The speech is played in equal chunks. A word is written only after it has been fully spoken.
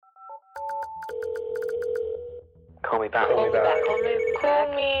Call me back. Call me back. Call me back.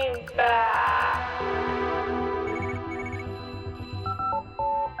 Call me back.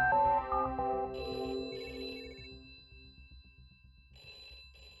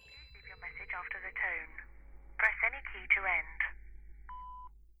 Leave your message after the tone. Press any key to end.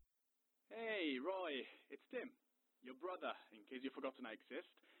 Hey, Roy, it's Tim, your brother, in case you've forgotten I exist.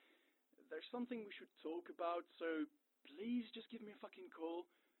 There's something we should talk about, so please just give me a fucking call.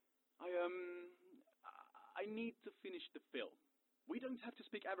 I need to finish the film. We don't have to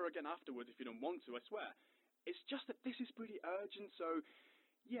speak ever again afterwards if you don't want to, I swear. It's just that this is pretty urgent, so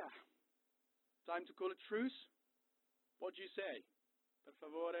yeah. Time to call a truce? What do you say? Per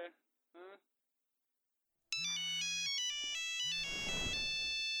favore? Huh?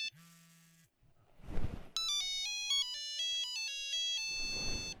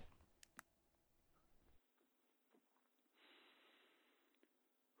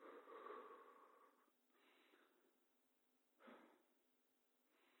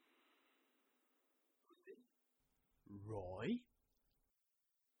 Roy?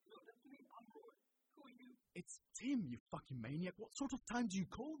 It's Tim, you fucking maniac. What sort of time do you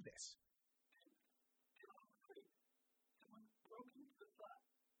call this?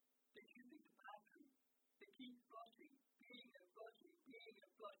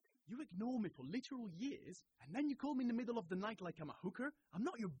 You ignore me for literal years, and then you call me in the middle of the night like I'm a hooker? I'm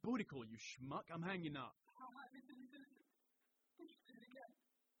not your booty call, you schmuck. I'm hanging up.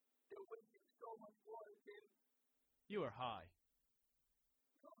 You are high.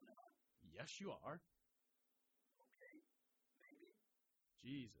 Yes, you are.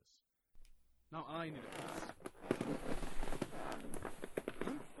 Jesus. Now I need a piss.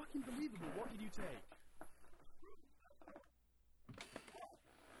 Unbelievable. What did you take?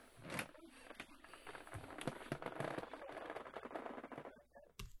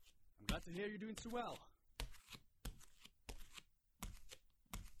 I'm glad to hear you're doing so well.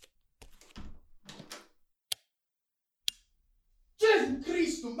 Jesus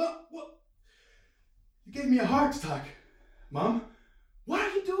Christ, Mum! What? You gave me a heart attack. Mum? What are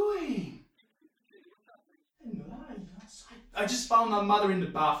you doing? I just found my mother in the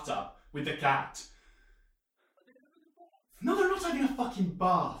bathtub with the cat. No, they're not having a fucking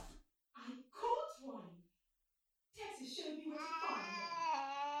bath. I caught one. Texas showed me where to find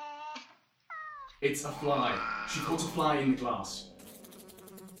it. It's a fly. She caught a fly in the glass.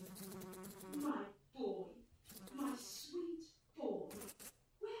 My boy. My sweet boy.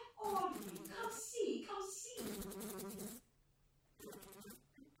 Where are you? Come see, come see.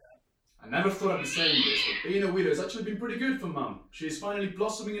 I never thought I'd be saying this, but being a widow has actually been pretty good for Mum. She is finally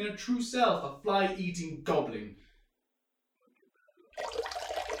blossoming in her true self, a fly-eating goblin.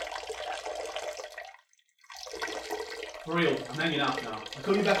 For real, I'm hanging up now. I'll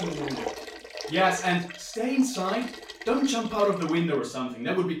call you back in the morning. Yes, and stay inside. Don't jump out of the window or something.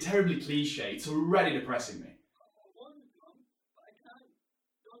 That would be terribly cliche. It's already depressing me.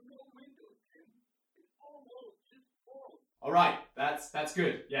 Alright, that's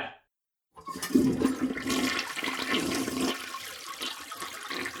good, yeah.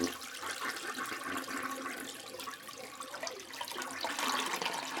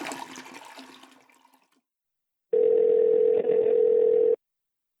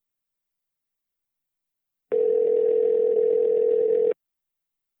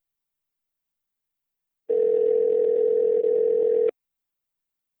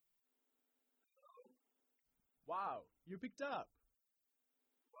 Wow, you picked up.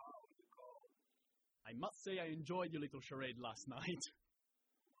 I must say I enjoyed your little charade last night.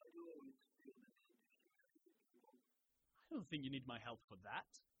 I don't think you need my help for that.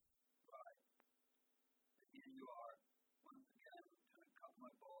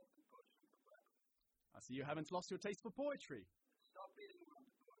 I see you haven't lost your taste for poetry.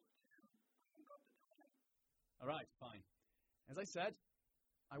 Alright, fine. As I said,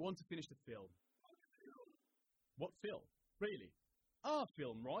 I want to finish the film. What film? Really? Our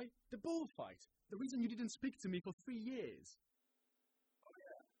film, Roy. The Bullfight. The reason you didn't speak to me for 3 years. Oh,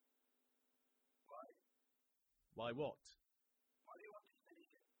 yeah. Why? Why what? Why do you want to finish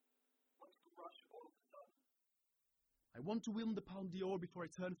it? What's the rush all of a sudden? I want to win the Palme d'Or before I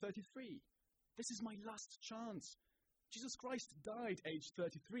turn 33. This is my last chance. Jesus Christ died aged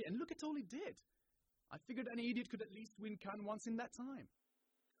 33, and look at all he did. I figured any idiot could at least win Cannes once in that time.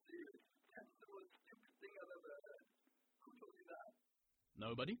 That's the most stupid thing I've ever heard. Who told you that?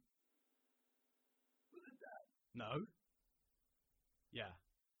 Nobody. Was it Dad? No. Yeah.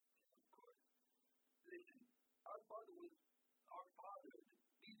 Of course. Listen, our father.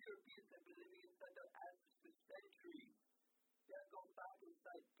 These Europeans have been living inside their asses for centuries. They have gone back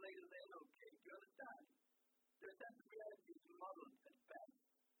inside, played a Leno cake, you understand? Their sense of reality is muddled at best.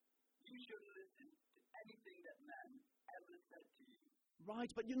 You shouldn't listen to anything that man ever said to you.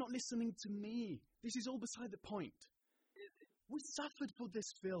 Right, but you're not listening to me. This is all beside the point. Is it? We suffered for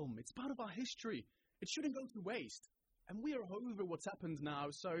this film. It's part of our history. It shouldn't go to waste. And we are over what's happened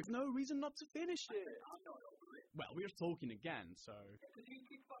now, so there's no reason not to finish it. I'm not over it. Well, we're talking again, so... Because you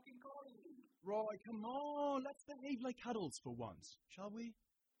keep fucking calling me. Roy, come on, let's behave like adults for once, shall we?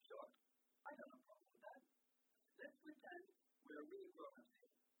 Sure. I got no problem with that. Let's pretend we're really grown-ups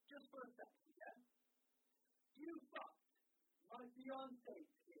here. Just for a second, yeah? You fucked my fiancé,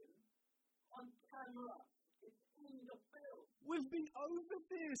 Tim, on camera. It's in the film. We've been over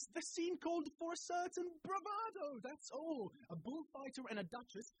this. The scene called for a certain bravado, that's all. A bullfighter and a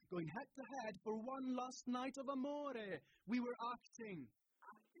duchess going head-to-head for one last night of amore. We were acting.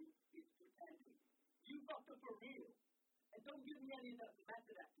 Acting is pretending. You fucked up for real. And don't give me any of that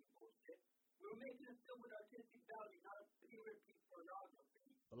method acting bullshit. We were making a film with artistic value, not a favorite piece of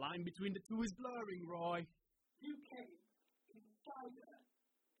pornography. The line between the two is blurring, Roy. You came inside her.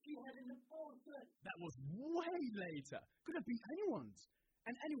 She had an abortion. That was way later. Could have been anyone's.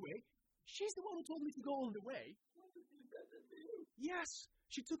 And anyway, she's the one who told me to go all the way. She said that to you. Yes,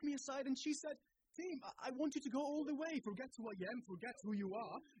 she took me aside and she said, Tim, I want you to go all the way. Forget who I am, forget who you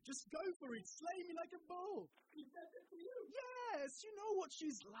are. Just go for it. Slay me like a bull. She said that to you. Yes, you know what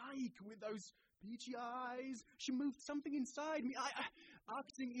she's like with those peachy eyes. She moved something inside me.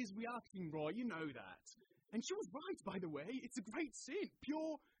 Acting is reacting, Roy. You know that. And she was right, by the way. It's a great scene.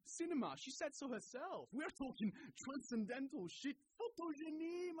 Pure cinema. She said so herself. We're talking transcendental shit.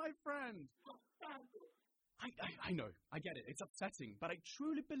 Photogenie, my friend. I know. I get it. It's upsetting. But I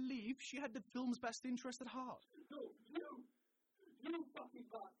truly believe she had the film's best interest at heart. No, you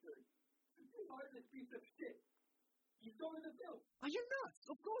fucking bastard. You heartless piece of shit. You saw her in the film. Are you nuts?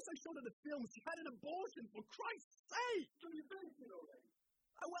 Of course I showed her the film. She had an abortion, for Christ's sake. So you finished it already?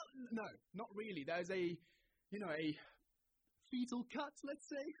 Well, no, not really. There's a fetal cut, let's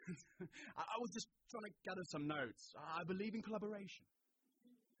say. I was just trying to gather some notes. I believe in collaboration.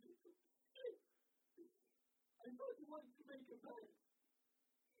 I thought you wanted to make a better.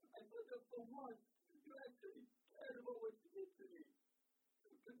 I thought that for once, you actually cared about what you did to me.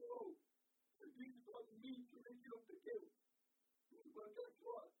 But no, you just want me to make you up the guilt. But guess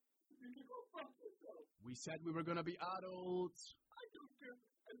what? You can go fuck yourself. We said we were gonna be adults. I don't give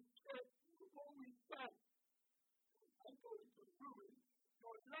a shit what we said. I'm going to ruin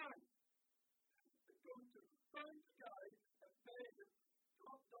your life. I'm going to find the guy and pay him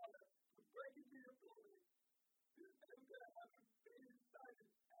 $12 to break into your building. And I'm going to have him be inside it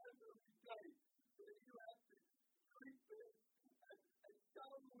every day. So that you have to sleep this and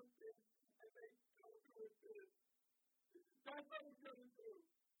shower with this and make coffee with this. That's what we're going to do.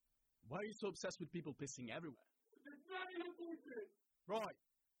 Why are you so obsessed with people pissing everywhere? It's not your bullshit. Right.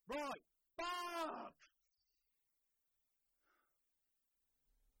 Fuck!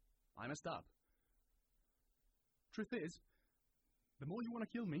 I messed up. Truth is, the more you want to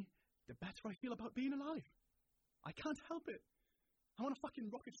kill me, the better I feel about being alive. I can't help it. I want a fucking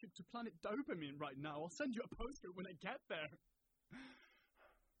rocket ship to planet Dopamine right now. I'll send you a poster when I get there.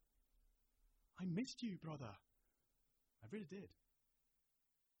 I missed you, brother. I really did.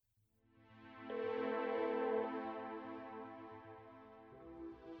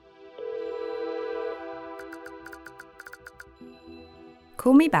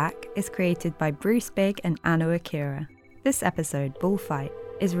 Call Me Back is created by Bruce Big and Anno Akira. This episode, Bullfight,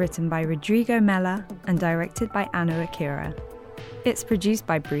 is written by Rodrigo Mella and directed by Anno Akira. It's produced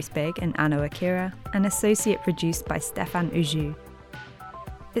by Bruce Big and Anno Akira and associate produced by Stefan Uju.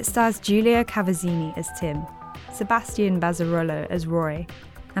 It stars Giulio Cavazzini as Tim, Sebastian Bazzarolo as Roy,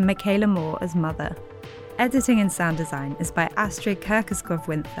 and Michaela Moore as Mother. Editing and sound design is by Astrid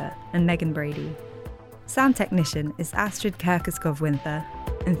Kirkeskov-Winther and Megan Brady. Sound technician is Astrid Kirkeskov-Winther,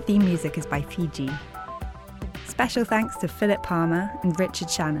 and theme music is by Fiji. Special thanks to Philip Palmer and Richard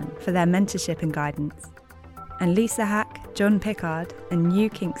Shannon for their mentorship and guidance, and Lisa Hack, John Pickard, and Hugh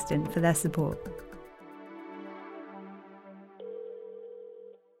Kingston for their support.